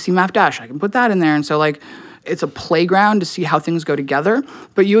latency CMAF dash, I can put that in there. And so like, it's a playground to see how things go together,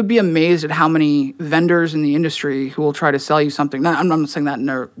 but you would be amazed at how many vendors in the industry who will try to sell you something. I'm not saying that in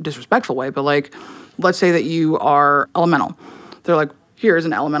a disrespectful way, but like, let's say that you are Elemental. They're like, here's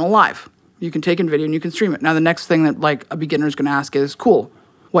an Elemental Live. You can take in video and you can stream it. Now, the next thing that like a beginner is going to ask is, cool,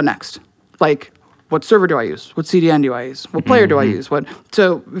 what next? Like, what server do I use? What CDN do I use? What player do I use?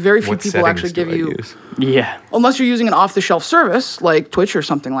 So very few people actually give you, unless you're using an off-the-shelf service like Twitch or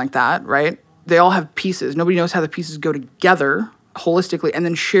something like that, right? They all have pieces. Nobody knows how the pieces go together holistically and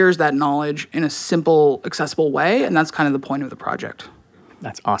then shares that knowledge in a simple, accessible way. And that's kind of the point of the project.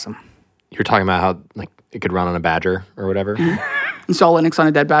 That's awesome. You're talking about how like it could run on a Badger or whatever. Install Linux on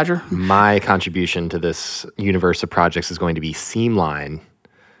a dead Badger. My contribution to this universe of projects is going to be Seamline.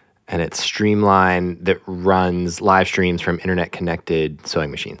 And it's Streamline that runs live streams from internet-connected sewing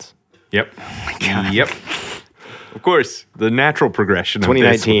machines. Yep. Oh my God. Yep. Of course, the natural progression of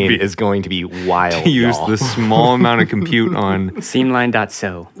 2019 is going to be wild. To use the small amount of compute on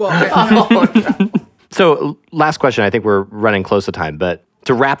Seamline.so. So, last question. I think we're running close to time, but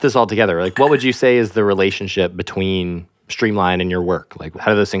to wrap this all together, like, what would you say is the relationship between Streamline and your work? Like,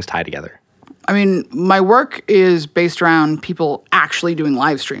 how do those things tie together? I mean, my work is based around people actually doing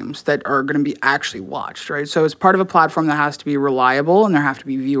live streams that are going to be actually watched, right? So it's part of a platform that has to be reliable, and there have to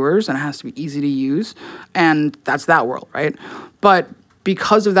be viewers, and it has to be easy to use, and that's that world, right? But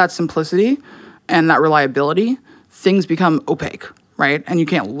because of that simplicity and that reliability, things become opaque, right? And you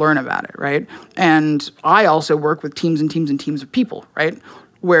can't learn about it, right? And I also work with teams and teams and teams of people, right?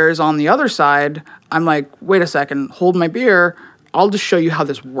 Whereas on the other side, I'm like, wait a second, hold my beer, I'll just show you how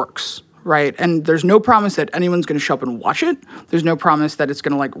this works. Right. And there's no promise that anyone's going to show up and watch it. There's no promise that it's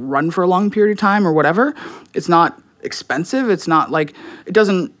going to like run for a long period of time or whatever. It's not expensive. It's not like it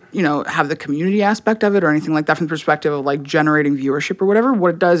doesn't, have the community aspect of it or anything like that from the perspective of like generating viewership or whatever.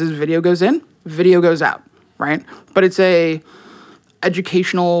 What it does is video goes in, video goes out. Right. But it's a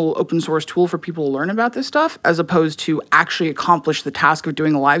educational open source tool for people to learn about this stuff as opposed to actually accomplish the task of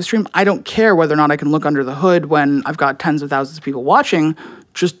doing a live stream. I don't care whether or not I can look under the hood when I've got tens of thousands of people watching.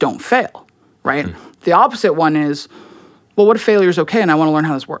 Just don't fail, right? The opposite one is, well, what if failure is okay and I want to learn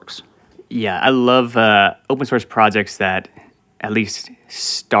how this works? Yeah, I love open source projects that at least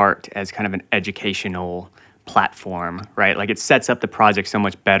start as kind of an educational platform, right? Like it sets up the project so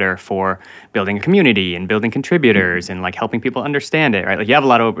much better for building a community and building contributors and like helping people understand it, right? Like you have a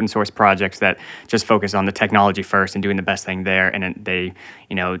lot of open source projects that just focus on the technology first and doing the best thing there, and then they,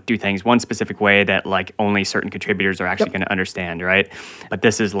 do things one specific way that like only certain contributors are actually going to understand, right? But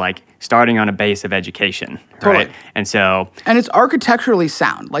this is like starting on a base of education, right? Totally. And it's architecturally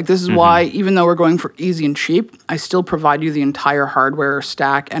sound. Like this is why, even though we're going for easy and cheap, I still provide you the entire hardware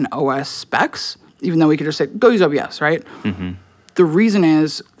stack and OS specs. Even though we could just say, go use OBS, right? The reason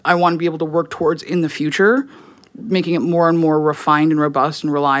is I want to be able to work towards in the future, making it more and more refined and robust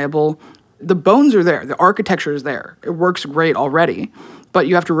and reliable. The bones are there. The architecture is there. It works great already, but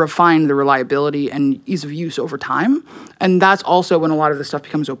you have to refine the reliability and ease of use over time. And that's also when a lot of this stuff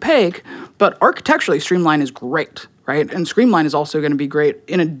becomes opaque. But architecturally, Streamline is great, right? And Streamline is also going to be great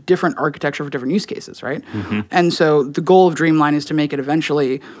in a different architecture for different use cases, right? And so the goal of Dreamline is to make it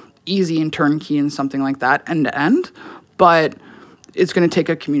eventually easy and turnkey and something like that, end to end, but it's going to take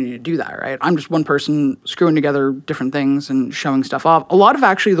a community to do that, right? I'm just one person screwing together different things and showing stuff off. A lot of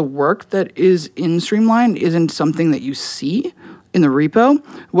actually the work that is in Streamline isn't something that you see in the repo.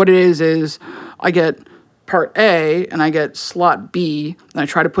 What it is I get part A and I get slot B and I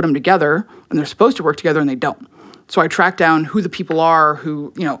try to put them together and they're supposed to work together and they don't. So I track down who the people are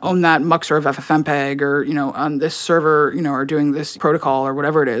who, own that muxer of FFmpeg or, on this server, are doing this protocol or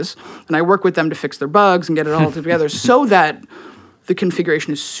whatever it is. And I work with them to fix their bugs and get it all together so that the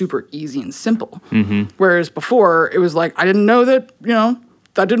configuration is super easy and simple. Whereas before, it was like, I didn't know that,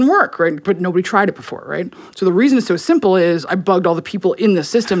 that didn't work, right? But nobody tried it before, right? So the reason it's so simple is I bugged all the people in the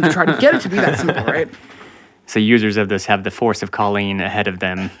system to try to get it to be that simple, right? So users of this have the force of Colleen ahead of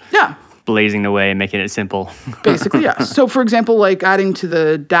them. Yeah. Blazing the way and making it simple. Basically, yeah. So, for example, like adding to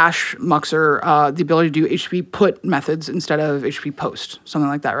the dash muxer the ability to do HTTP put methods instead of HTTP post, something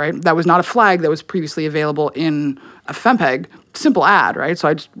like that, right? That was not a flag that was previously available in FFmpeg. Simple add, right? So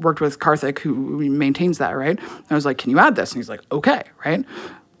I just worked with Karthik, who maintains that, right? And I was like, can you add this? And he's like, okay, right?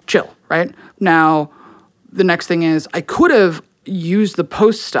 Chill, right? Now, the next thing is I could have used the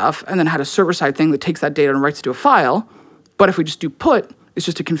post stuff and then had a server-side thing that takes that data and writes it to a file. But if we just do put, it's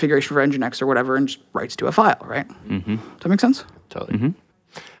just a configuration for Nginx or whatever and just writes to a file, right? Mm-hmm. Does that make sense? Totally. Mm-hmm.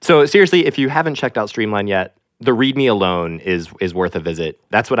 So seriously, if you haven't checked out Streamline yet, the README alone is worth a visit.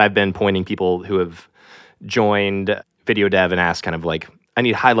 That's what I've been pointing people who have joined Video Dev and asked kind of like, I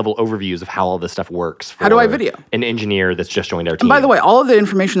need high-level overviews of how all this stuff works for how do I video? An engineer that's just joined our team. And by the way, all of the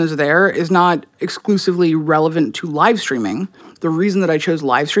information that's there is not exclusively relevant to live streaming. The reason that I chose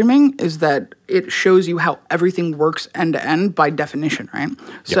live streaming is that it shows you how everything works end-to-end by definition, right? Yep.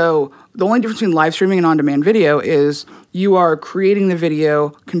 So the only difference between live streaming and on-demand video is you are creating the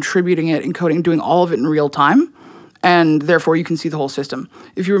video, contributing it, encoding, doing all of it in real time, and therefore you can see the whole system.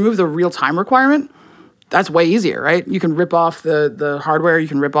 If you remove the real-time requirement, that's way easier, right? You can rip off the hardware, you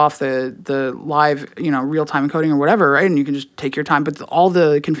can rip off the live, real-time encoding or whatever, right? And you can just take your time. But all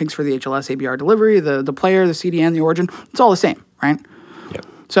the configs for the HLS ABR delivery, the player, the CDN, the origin, it's all the same, right? Yep.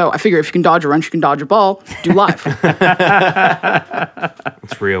 So I figure if you can dodge a wrench, you can dodge a ball, do live.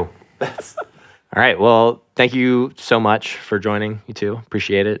 It's real. All right. Well, thank you so much for joining, you two.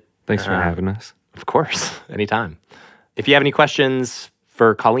 Appreciate it. Thanks for having us. Of course. Anytime. If you have any questions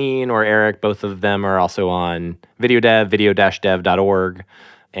for Colleen or Eric, both of them are also on VideoDev, video-dev.org.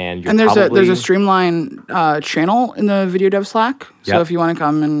 And there's a Streamline channel in the VideoDev Slack. So if you want to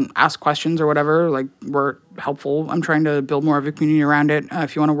come and ask questions or whatever, like we're helpful. I'm trying to build more of a community around it.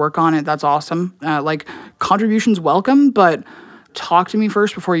 If you want to work on it, that's awesome. Contributions welcome, but talk to me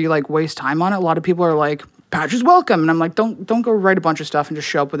first before you waste time on it. A lot of people are like, patch is welcome. And I'm like, don't go write a bunch of stuff and just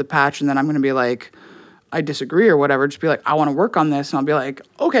show up with a patch and then I'm going to be like, I disagree or whatever. Just be like, I want to work on this. And I'll be like,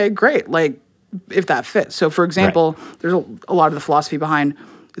 okay, great. If that fits. So for example, there's a lot of the philosophy behind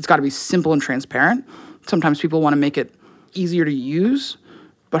it's got to be simple and transparent. Sometimes people want to make it easier to use,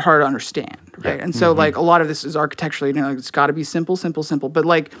 but harder to understand, right? Yeah. And so a lot of this is architecturally, it's got to be simple.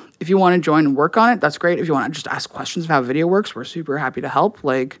 But if you want to join and work on it, that's great. If you want to just ask questions of how video works, we're super happy to help.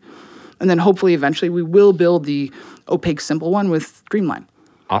 And then hopefully eventually we will build the opaque simple one with Streamline.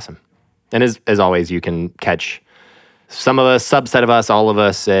 Awesome. And as always, you can catch some of us, subset of us, all of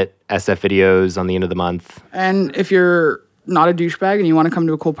us at SF Videos on the end of the month. And if you're not a douchebag and you want to come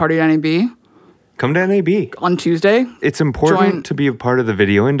to a cool party at NAB, come to NAB on Tuesday. It's important to be a part of the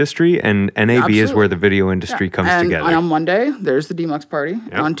video industry, and NAB is where the video industry comes together. And on Monday, there's the Demuxed party. Yep.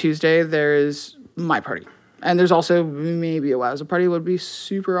 And on Tuesday, there's my party. And there's also maybe a Wowza party would be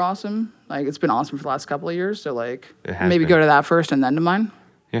super awesome. It's been awesome for the last couple of years. So maybe go to that first and then to mine.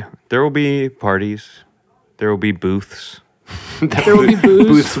 Yeah, there will be parties. There will be booths. There will be booths.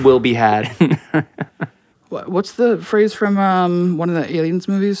 Booths will be had. What's the phrase from one of the Aliens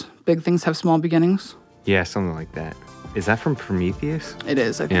movies? Big things have small beginnings. Yeah, something like that. Is that from Prometheus? It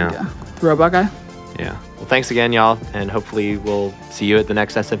is, I think, yeah. The robot guy? Yeah. Well, thanks again, y'all, and hopefully we'll see you at the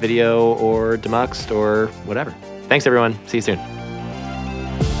next SF Video or Demuxed or whatever. Thanks, everyone. See you soon.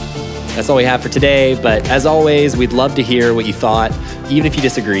 That's all we have for today, but as always, we'd love to hear what you thought, even if you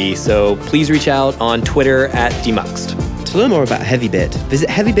disagree, so please reach out on Twitter at Demuxed. To learn more about HeavyBit, visit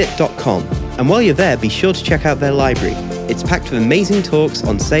heavybit.com, and while you're there, be sure to check out their library. It's packed with amazing talks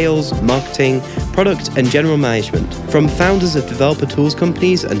on sales, marketing, product, and general management from founders of developer tools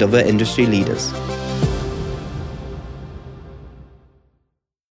companies and other industry leaders.